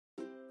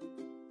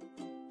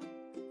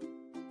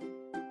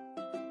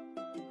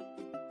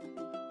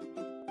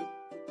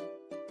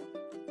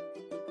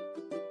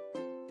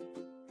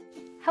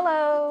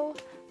Hello,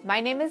 my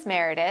name is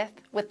Merideth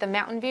with the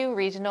Mountain View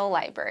Regional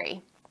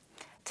Library.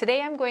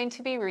 Today I'm going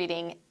to be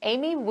reading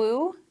Amy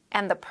Wu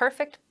and the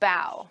Perfect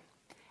Bao,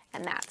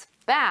 and that's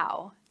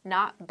bow,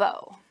 not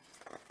bow.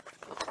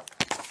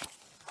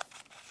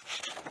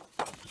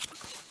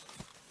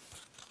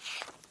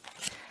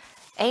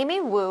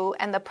 Amy Wu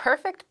and the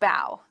Perfect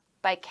Bao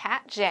by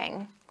Kat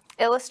Zhang,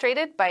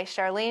 illustrated by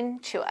Charlene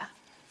Chua.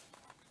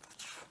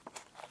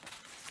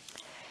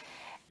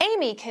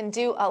 Amy can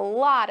do a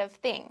lot of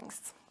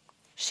things.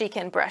 She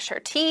can brush her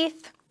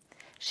teeth,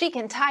 she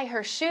can tie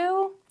her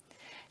shoe,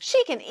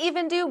 she can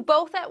even do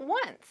both at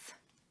once.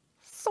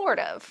 Sort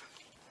of.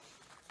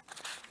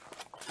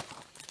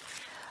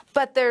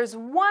 But there's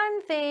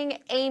one thing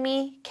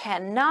Amy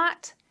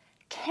cannot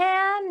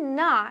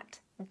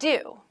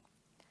do.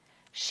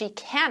 She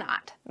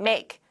cannot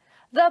make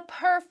the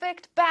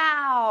perfect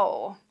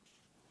bao.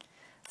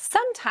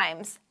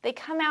 Sometimes they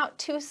come out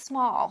too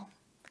small.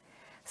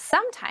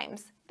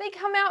 Sometimes they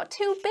come out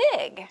too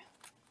big.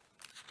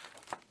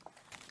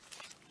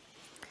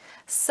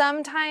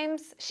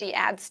 Sometimes she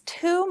adds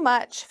too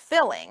much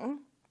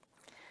filling.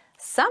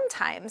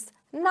 Sometimes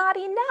not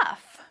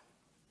enough.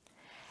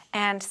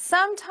 And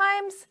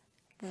sometimes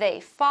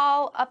they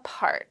fall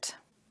apart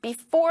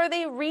before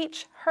they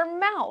reach her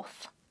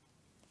mouth.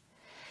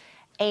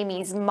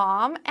 Amy's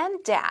mom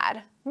and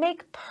dad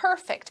make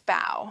perfect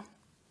bao.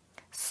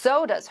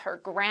 So does her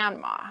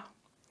grandma.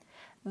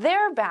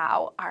 Their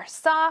bao are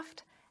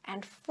soft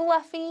and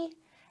fluffy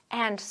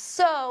and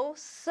so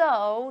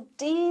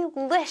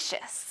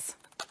delicious.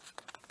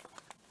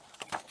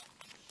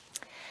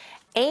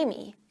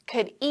 Amy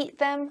could eat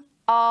them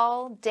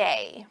all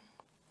day.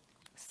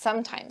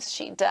 Sometimes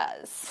she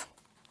does.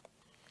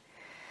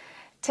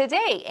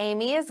 Today,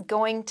 Amy is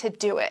going to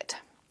do it.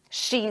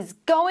 She's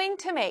going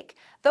to make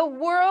the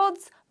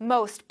world's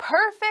most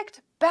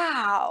perfect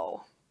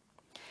bao.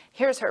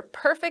 Here's her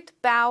perfect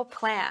bao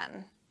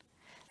plan.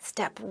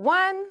 Step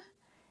 1,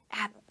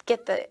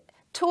 get the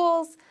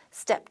tools.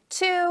 Step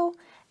 2,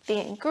 the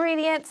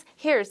ingredients.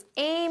 Here's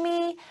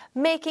Amy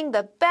making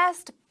the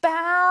best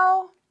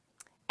bao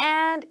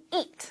and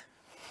eat.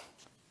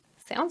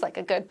 Sounds like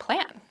a good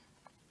plan.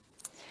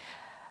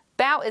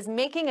 Bao is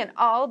making an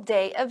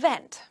all-day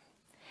event.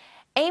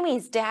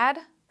 Amy's dad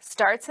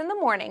starts in the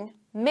morning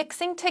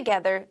mixing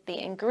together the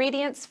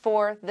ingredients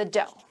for the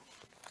dough.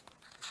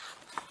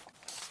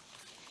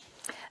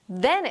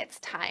 Then it's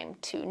time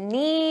to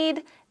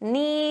knead.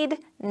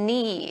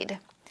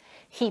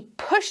 He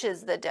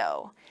pushes the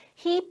dough.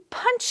 He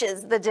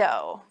punches the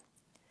dough.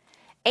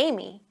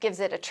 Amy gives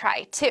it a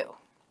try too.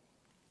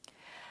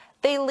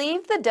 They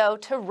leave the dough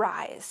to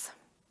rise.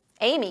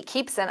 Amy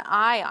keeps an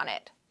eye on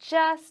it,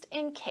 just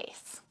in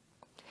case.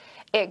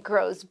 It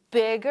grows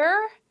bigger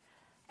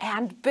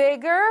and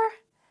bigger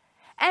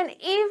and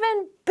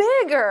even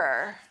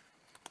bigger.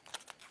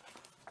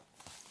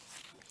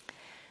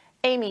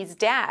 Amy's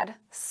dad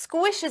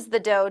squishes the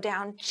dough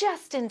down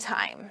just in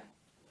time.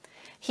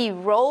 He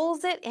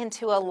rolls it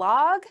into a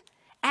log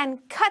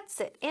and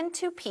cuts it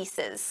into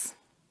pieces.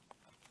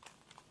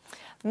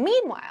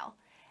 Meanwhile,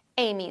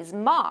 Amy's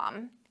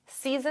mom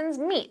seasons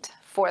meat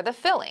for the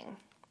filling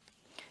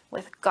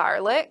with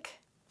garlic,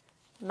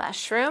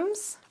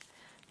 mushrooms,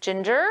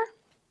 ginger,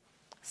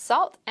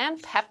 salt,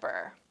 and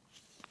pepper.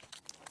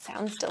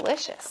 Sounds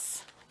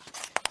delicious.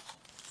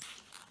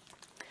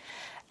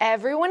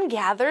 Everyone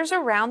gathers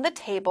around the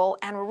table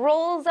and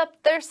rolls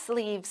up their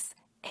sleeves.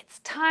 It's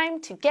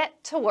time to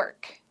get to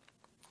work.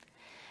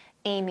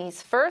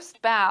 Amy's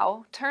first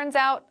bao turns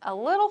out a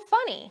little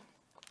funny.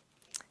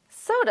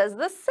 So does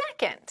the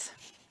second.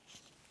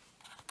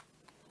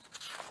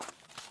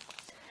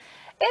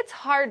 It's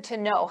hard to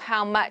know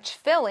how much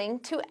filling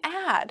to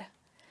add.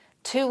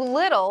 Too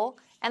little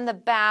and the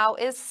bao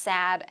is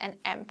sad and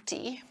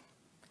empty.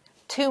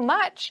 Too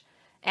much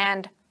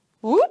and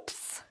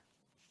whoops!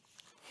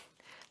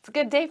 It's a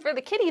good day for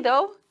the kitty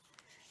though.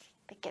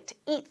 They get to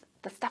eat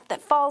the stuff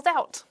that falls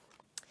out.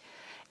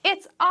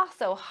 It's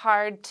also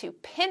hard to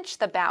pinch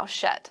the bao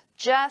shut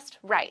just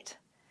right.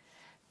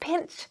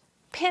 Pinch,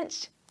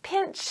 pinch,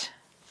 pinch.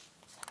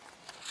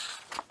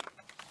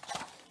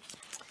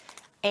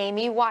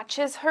 Amy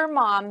watches her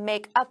mom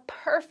make a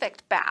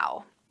perfect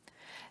bao.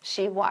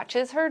 She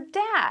watches her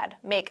dad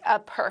make a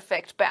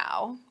perfect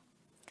bao.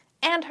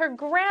 And her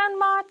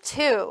grandma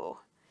too.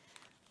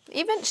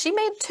 She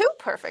made 2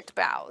 perfect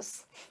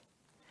baos.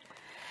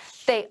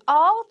 They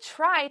all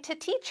try to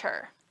teach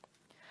her.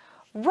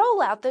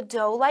 Roll out the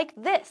dough like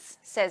this,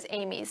 says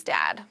Amy's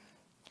dad.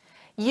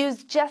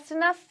 Use just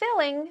enough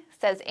filling,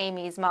 says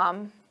Amy's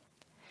mom.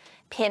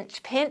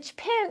 Pinch, pinch,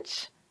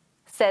 pinch,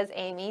 says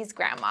Amy's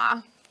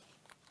grandma.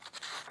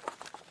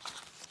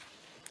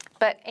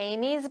 But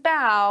Amy's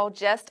bao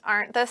just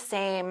aren't the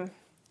same.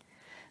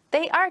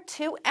 They are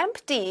too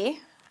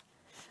empty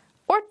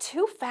or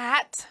too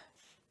fat.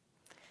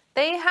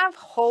 They have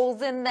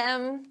holes in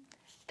them.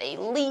 They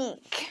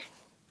leak.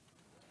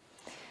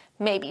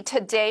 Maybe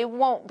today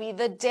won't be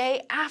the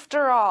day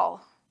after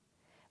all.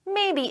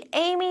 Maybe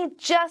Amy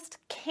just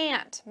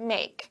can't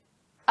make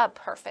a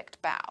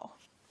perfect bow.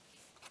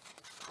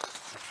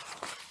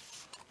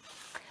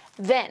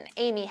 Then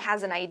Amy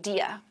has an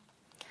idea.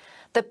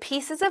 The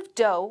pieces of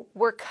dough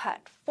were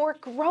cut for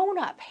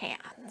grown-up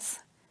hands,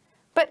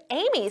 but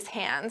Amy's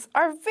hands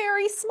are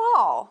very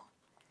small.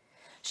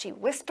 She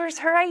whispers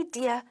her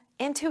idea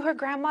into her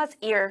grandma's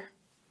ear.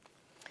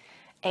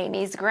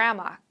 Amy's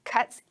grandma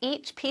cuts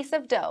each piece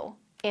of dough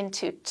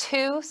into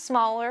 2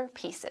 smaller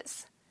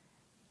pieces,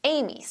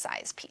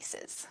 Amy-size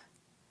pieces.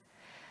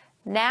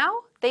 Now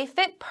they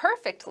fit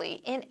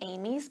perfectly in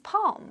Amy's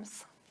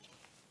palms.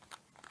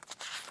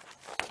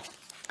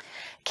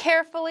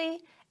 Carefully,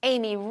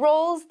 Amy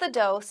rolls the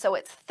dough so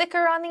it's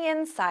thicker on the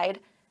inside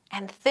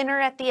and thinner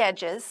at the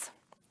edges.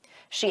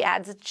 She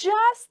adds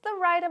just the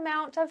right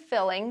amount of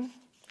filling.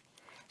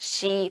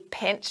 She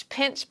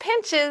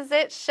pinches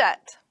it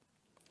shut.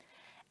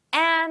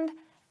 And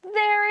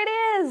there it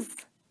is,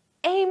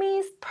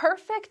 Amy's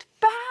perfect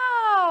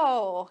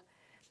bow.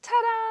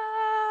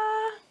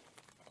 Ta-da!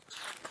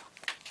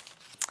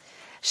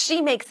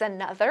 She makes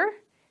another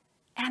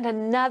and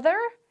another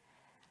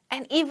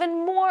and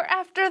even more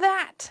after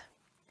that.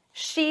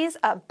 She's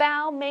a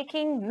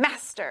bow-making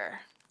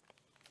master.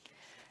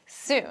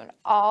 Soon,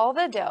 all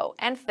the dough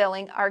and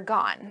filling are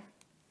gone.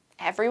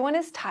 Everyone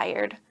is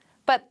tired,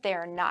 but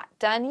they're not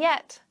done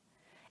yet.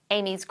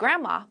 Amy's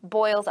grandma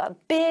boils a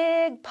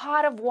big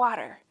pot of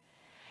water.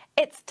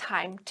 It's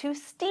time to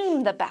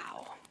steam the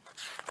bow.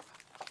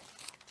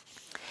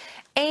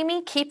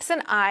 Amy keeps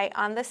an eye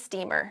on the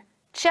steamer,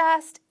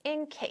 just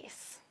in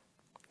case.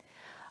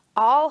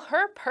 All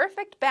her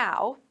perfect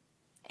bow,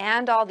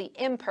 and all the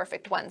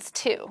imperfect ones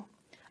too,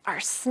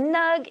 are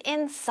snug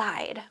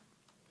inside.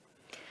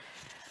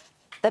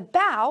 The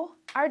bow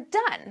are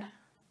done.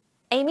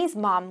 Amy's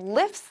mom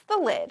lifts the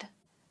lid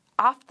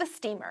off the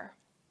steamer.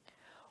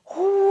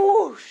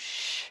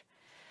 Whoosh!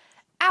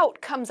 Out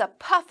comes a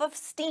puff of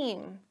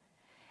steam.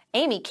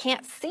 Amy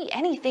can't see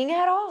anything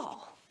at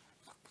all.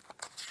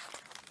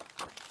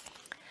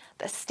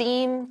 The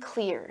steam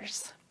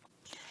clears.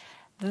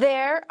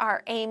 There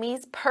are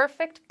Amy's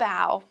perfect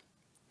bow.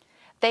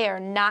 They are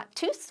not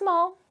too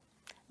small.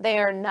 They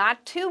are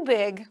not too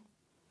big.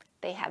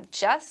 They have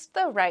just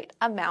the right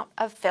amount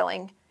of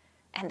filling,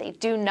 and they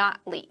do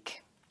not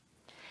leak.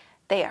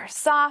 They are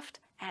soft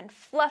and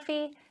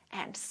fluffy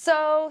and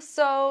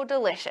so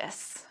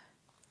delicious.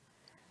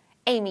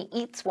 Amy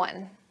eats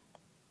one,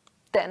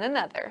 then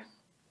another.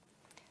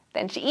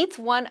 Then she eats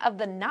one of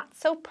the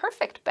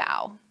not-so-perfect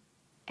bow.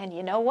 And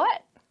you know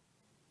what?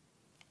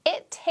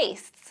 It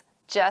tastes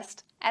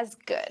just as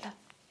good.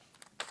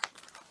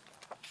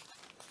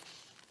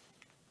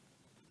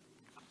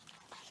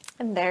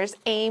 And there's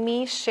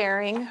Amy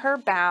sharing her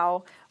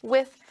bow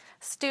with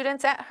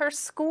students at her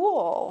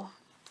school.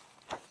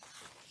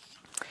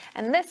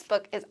 And this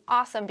book is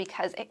awesome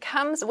because it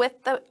comes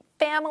with the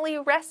family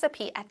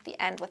recipe at the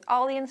end with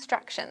all the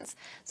instructions.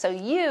 So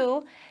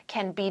you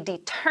can be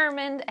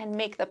determined and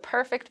make the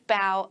perfect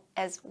bow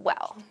as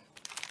well.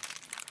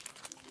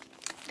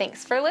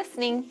 Thanks for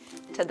listening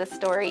to the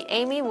story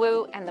Amy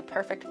Wu and the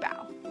Perfect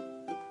Bow.